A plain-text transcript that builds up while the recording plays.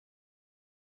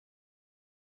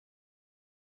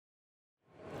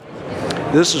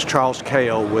This is Charles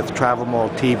Kao with TravelMole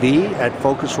TV at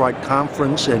PhoCusWright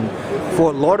Conference in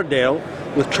Fort Lauderdale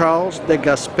with Charles de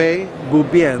Gaspe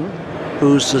Beaulien,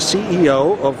 who's the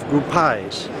CEO of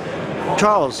Groupize.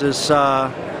 Charles,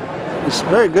 it's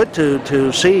very good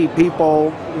to see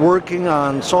people working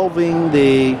on solving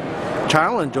the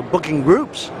challenge of booking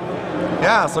groups.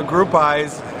 Yeah, so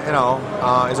Groupize,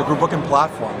 is a group booking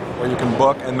platform where you can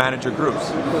book and manage your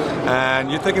groups.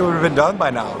 And you'd think it would have been done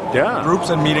by now. Yeah. Groups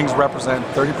and meetings represent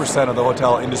 30% of the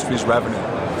hotel industry's revenue.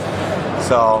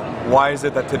 So why is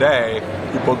it that today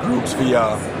you book groups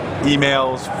via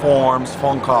emails, forms,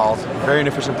 phone calls, very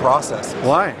inefficient process?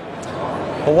 Why?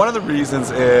 Well, one of the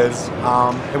reasons is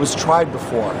it was tried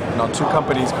before. Two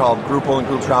companies called Groupal and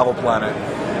Group Travel Planet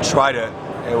tried it.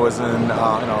 It was in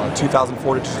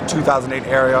 2004 to 2008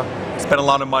 area. Spent a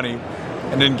lot of money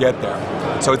and didn't get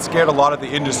there. So it scared a lot of the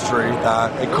industry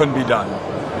that it couldn't be done.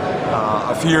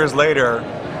 A few years later,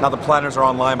 now the planners are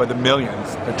online by the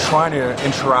millions. They're trying to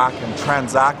interact and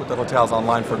transact with the hotels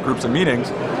online for groups and meetings,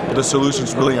 but the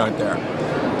solutions really aren't there.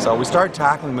 So we started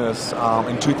tackling this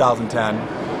in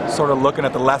 2010, sort of looking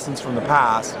at the lessons from the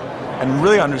past and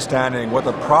really understanding what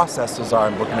the processes are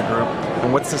in booking a group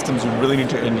and what systems you really need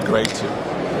to integrate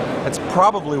to. It's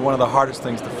probably one of the hardest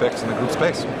things to fix in the group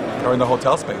space, or in the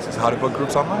hotel space, is how to book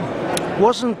groups online.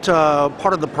 Wasn't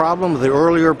part of the problem of the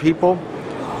earlier people,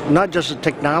 not just the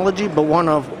technology, but one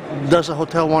of, does a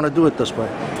hotel want to do it this way?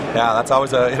 Yeah, that's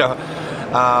always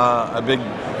a big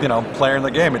player in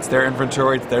the game. It's their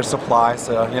inventory, it's their supply,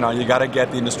 so you got to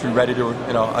get the industry ready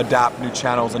to adapt new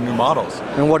channels and new models.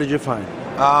 And what did you find?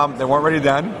 They weren't ready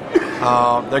then.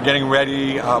 They're getting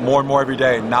ready more and more every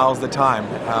day. Now's the time.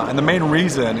 And the main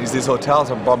reason is these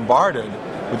hotels are bombarded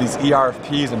with these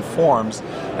ERFPs and forms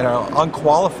that are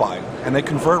unqualified. And they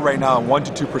convert right now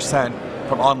 1% to 2%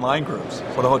 from online groups.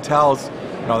 So the hotels,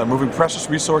 they're moving precious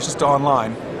resources to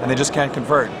online and they just can't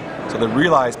convert. So they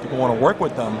realize people want to work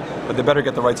with them, but they better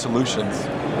get the right solutions.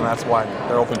 And that's why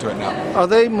they're open to it now. Are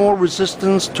they more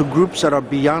resistant to groups that are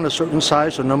beyond a certain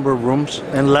size or number of rooms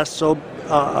and less so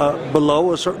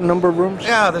below a certain number of rooms?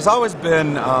 Yeah, there's always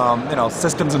been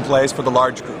systems in place for the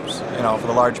large groups, for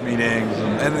the large meetings,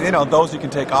 and those you can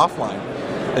take offline.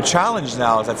 The challenge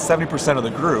now is that 70% of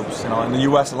the groups, in the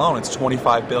U.S. alone, it's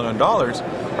 $25 billion,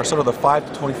 are sort of the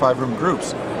 5 to 25 room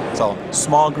groups. So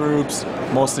small groups,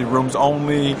 mostly rooms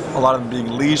only, a lot of them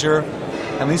being leisure,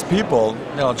 and these people,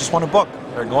 just want to book.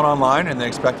 They're going online and they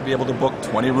expect to be able to book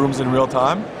 20 rooms in real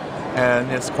time.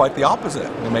 And it's quite the opposite.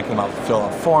 They're making them fill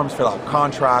out forms, fill out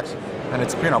contracts, and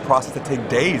it's a process that takes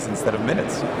days instead of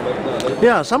minutes.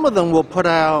 Yeah, some of them will put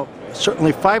out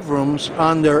certainly 5 rooms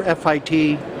on their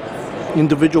FIT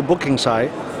individual booking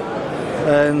site,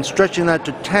 and stretching that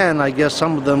to 10, I guess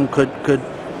some of them could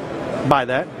buy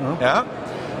that. Yeah.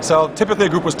 So typically a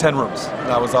group was 10 rooms.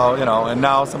 That was all, and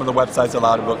now some of the websites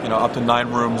allow to book, up to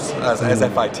 9 rooms as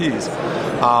FITs.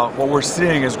 What we're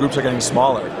seeing is groups are getting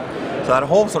smaller. So that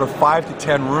whole sort of 5 to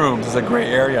 10 rooms is a gray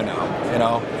area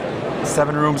now.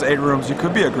 7 rooms, 8 rooms, you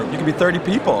could be a group. You could be 30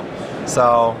 people.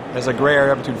 So there's a gray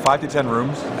area between 5 to 10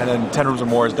 rooms, and then 10 rooms or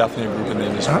more is definitely a group in the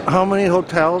industry. How many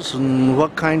hotels and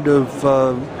what kind of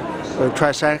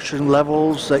transaction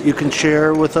levels that you can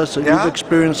share with us that you've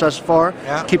experienced thus far?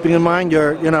 Yeah. Keeping in mind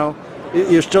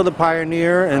you're still the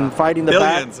pioneer and fighting the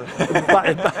billions.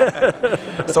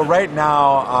 So right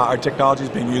now, our technology is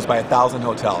being used by 1,000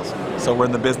 hotels. So we're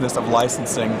in the business of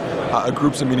licensing a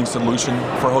groups and meeting solution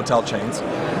for hotel chains.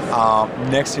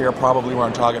 Next year, probably we're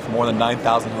on target for more than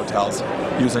 9,000 hotels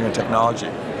using our technology.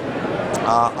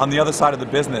 On the other side of the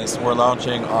business, we're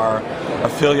launching our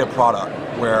affiliate product,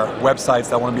 where websites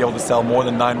that want to be able to sell more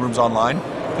than 9 rooms online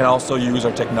can also use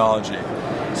our technology.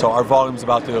 So our volume is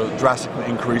about to drastically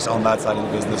increase on that side of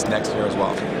the business next year as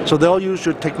well. So they'll use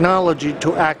your technology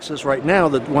to access right now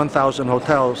the 1,000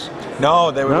 hotels?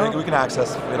 No, we can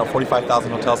access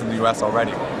 45,000 hotels in the U.S.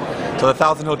 already. So the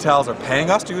 1,000 hotels are paying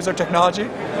us to use our technology,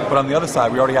 but on the other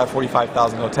side, we already have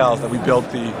 45,000 hotels that we built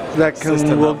the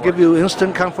system will give you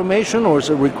instant confirmation, or is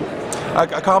it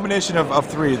a combination of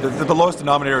 3. The lowest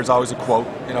denominator is always a quote.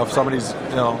 If somebody's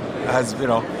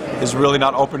is really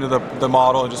not open to the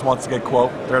model and just wants to get a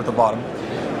quote, they're at the bottom.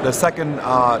 The second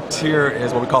tier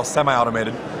is what we call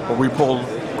semi-automated, where we pull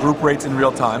group rates in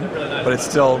real time, but it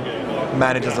still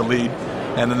manages a lead.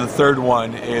 And then the third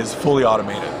one is fully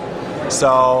automated. So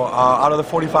out of the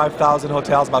 45,000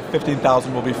 hotels, about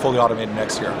 15,000 will be fully automated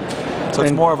next year. So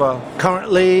it's more of a...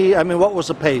 Currently, what was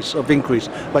the pace of increase?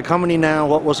 Like how many now,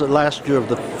 what was it last year of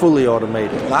the fully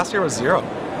automated? Last year was 0.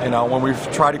 When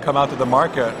we've tried to come out to the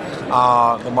market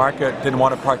didn't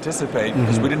want to participate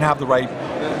because we didn't have the right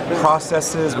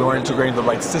processes, we weren't integrating the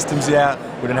right systems yet,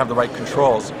 we didn't have the right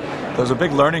controls. There's a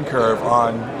big learning curve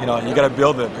on, you know, you got to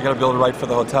build it. You got to build it right for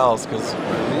the hotels because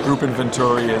group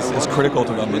inventory is critical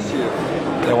to them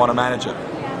and they want to manage it.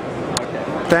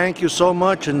 Thank you so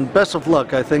much and best of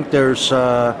luck. I think there's,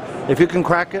 if you can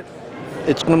crack it,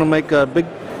 it's going to make a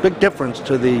big difference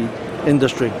to the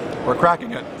industry. We're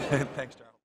cracking it. Thanks, Charles.